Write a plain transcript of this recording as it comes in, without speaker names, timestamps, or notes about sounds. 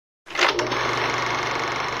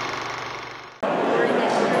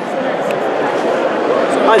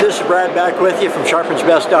this is Brad back with you from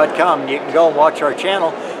sharpensbest.com. You can go and watch our channel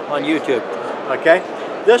on YouTube. Okay,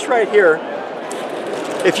 this right here,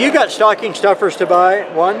 if you got stocking stuffers to buy,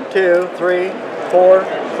 1, 2, 3, 4,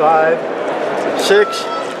 5, 6,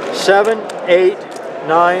 7, 8,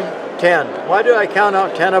 9, 10. Why do I count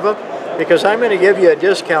out 10 of them? Because I'm going to give you a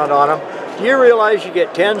discount on them. Do you realize you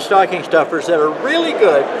get 10 stocking stuffers that are really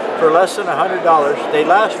good for less than $100? They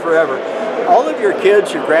last forever. All of your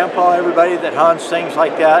kids, your grandpa, everybody that hunts, things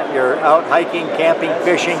like that, you're out hiking, camping,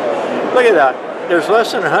 fishing, look at that. There's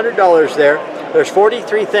less than $100 there. There's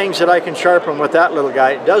 43 things that I can sharpen with that little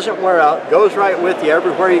guy. It doesn't wear out, goes right with you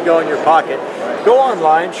everywhere you go in your pocket. Go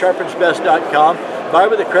online, sharpensbest.com, buy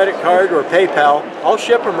with a credit card or PayPal. I'll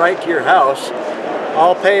ship them right to your house.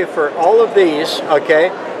 I'll pay for all of these, okay,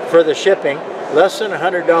 for the shipping, less than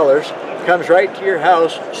 $100. Comes right to your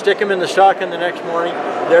house, stick them in the stocking the next morning.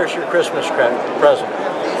 There's your Christmas present.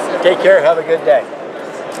 Take care, have a good day.